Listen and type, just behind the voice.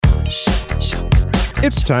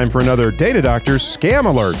It's time for another Data Doctor's Scam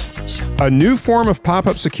Alert. A new form of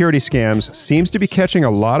pop-up security scams seems to be catching a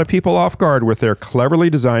lot of people off guard with their cleverly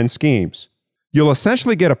designed schemes. You'll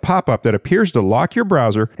essentially get a pop-up that appears to lock your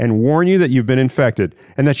browser and warn you that you've been infected,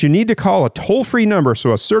 and that you need to call a toll-free number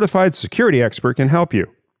so a certified security expert can help you.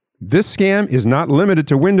 This scam is not limited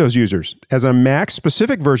to Windows users, as a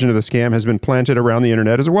Mac-specific version of the scam has been planted around the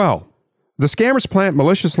internet as well. The scammers plant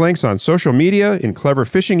malicious links on social media, in clever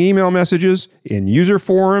phishing email messages, in user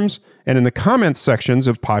forums, and in the comments sections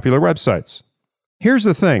of popular websites. Here's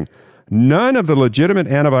the thing. None of the legitimate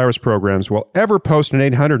antivirus programs will ever post an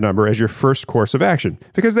 800 number as your first course of action,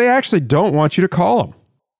 because they actually don't want you to call them.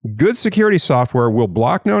 Good security software will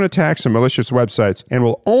block known attacks and malicious websites and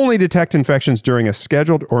will only detect infections during a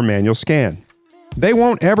scheduled or manual scan. They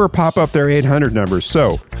won't ever pop up their 800 numbers,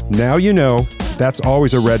 so now you know that's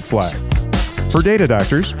always a red flag. For Data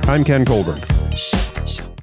Doctors, I'm Ken Colburn.